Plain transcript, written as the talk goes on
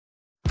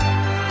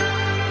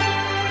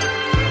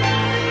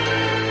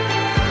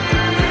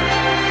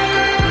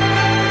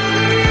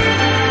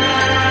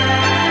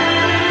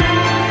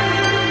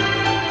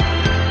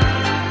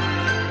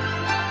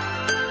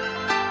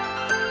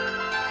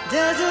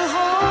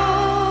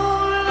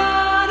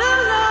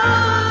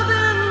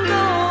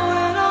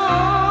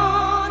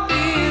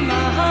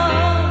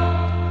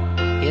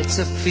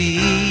a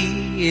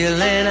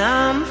feeling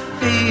I'm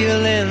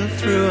feeling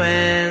through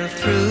and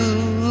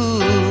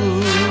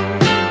through.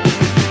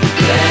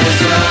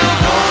 There's a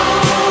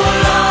whole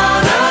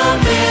lot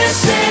of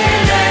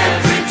missing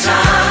every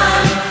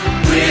time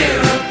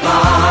we're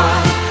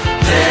apart.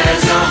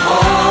 There's a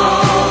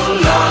whole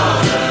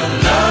lot of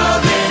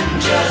loving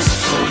just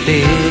for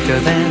you. Bigger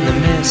than the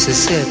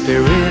Mississippi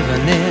River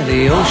near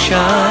the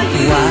ocean,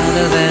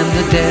 wider than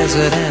the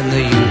desert and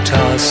the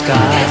Utah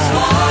sky. It's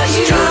for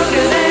you.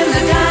 Stronger than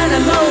the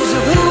dynamos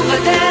of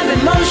Hoover Dam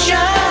in motion.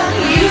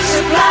 You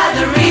supply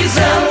the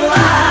reason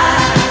why.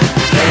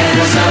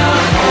 There's a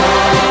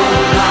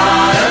whole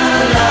lot of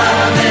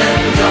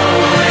loving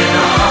going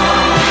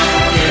on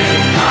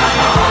in my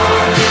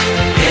heart.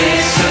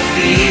 It's a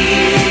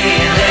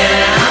feeling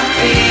I'm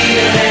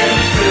feeling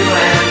through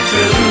and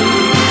through.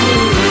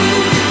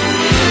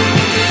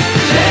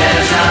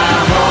 There's a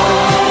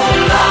whole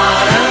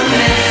lot of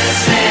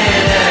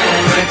missing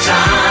every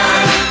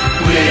time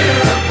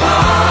we're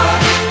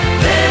apart.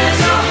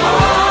 There's a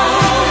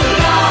whole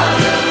lot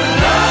of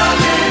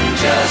loving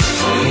just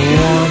for you.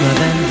 Warmer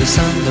than the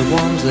sun that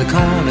warms the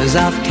corners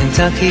of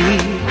Kentucky,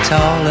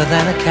 taller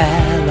than a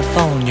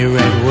California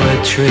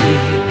redwood tree,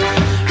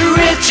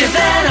 richer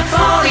than a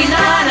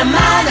 49er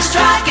miner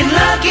striking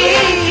lucky.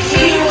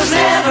 He was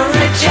never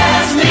rich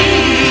as me.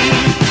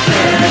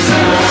 There's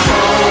a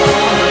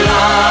whole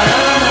lot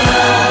of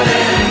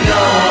loving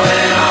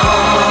going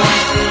on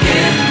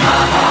in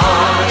my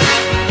heart.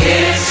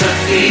 It's a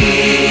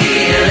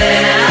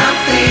feeling I'm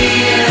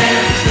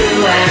feeling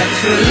through and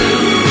through.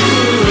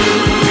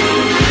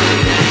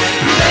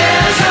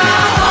 There's a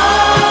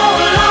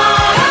whole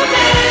lot of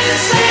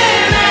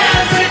missing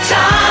every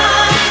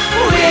time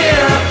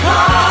we're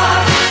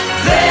apart.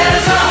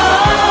 There's a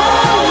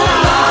whole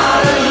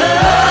lot of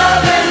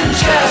loving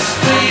just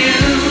for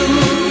you.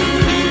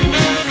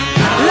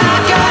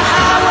 Like a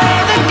highway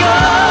that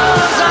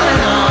goes on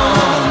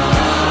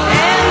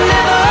and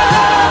never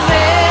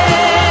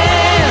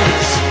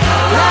fails.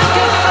 Like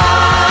a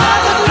fire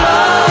that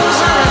blows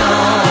on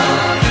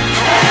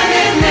and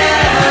it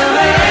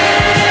never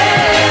ends.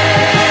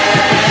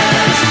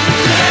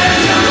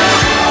 There's a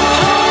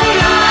whole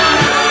lot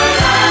of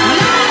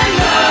loving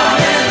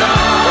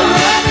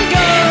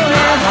in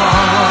my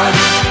heart.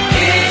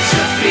 It's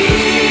a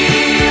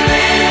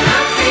feeling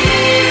I'm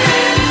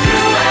feeling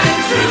through and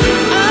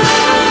through.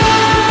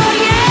 Oh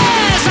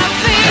yes, I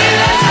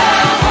feel it. There's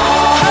a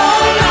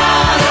whole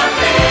lot of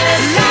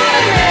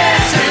missing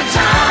every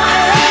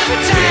time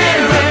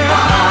we're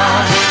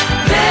apart.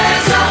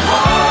 There's a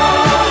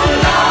whole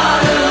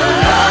lot of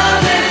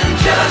loving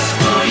just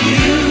for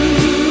you.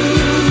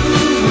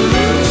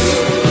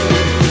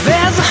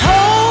 There's a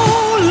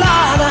whole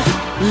lot of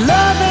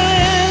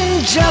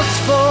loving just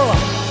for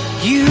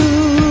you.